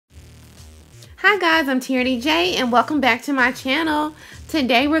Hi guys, I'm Tierney J and welcome back to my channel.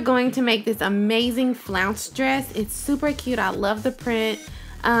 Today we're going to make this amazing flounce dress. It's super cute. I love the print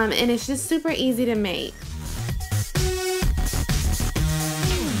and it's just super easy to make.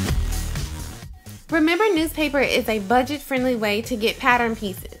 Remember, newspaper is a budget-friendly way to get pattern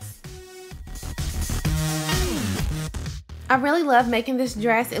pieces. I really love making this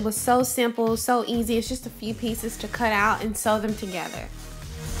dress. It was so simple, so easy. It's just a few pieces to cut out and sew them together.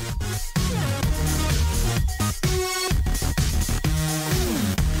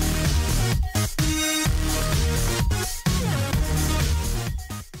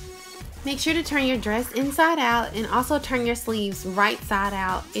 Make sure to turn your dress inside out and also turn your sleeves right side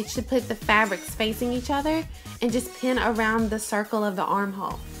out. It should put the fabrics facing each other and just pin around the circle of the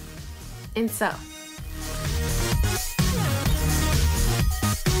armhole and sew.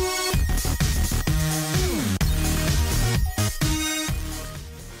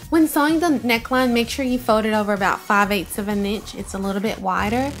 When sewing the neckline, make sure you fold it over about 5/8 of an inch. It's a little bit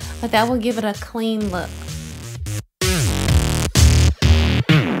wider, but that will give it a clean look.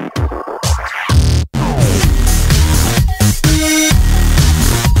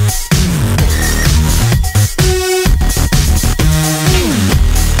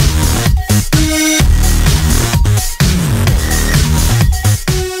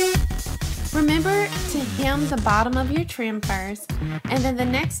 Remember to hem the bottom of your trim first, and then the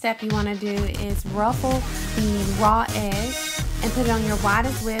next step you want to do is ruffle the raw edge and put it on your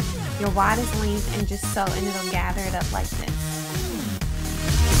widest width, your widest length, and just sew, and it'll gather it up like this.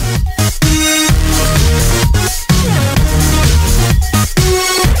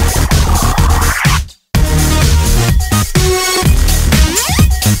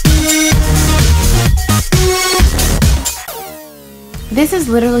 This is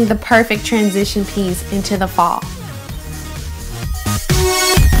literally the perfect transition piece into the fall.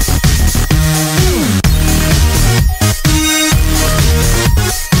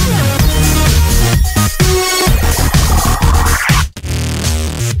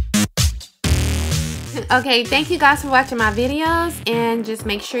 Okay, thank you guys for watching my videos, and just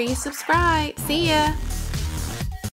make sure you subscribe. See ya!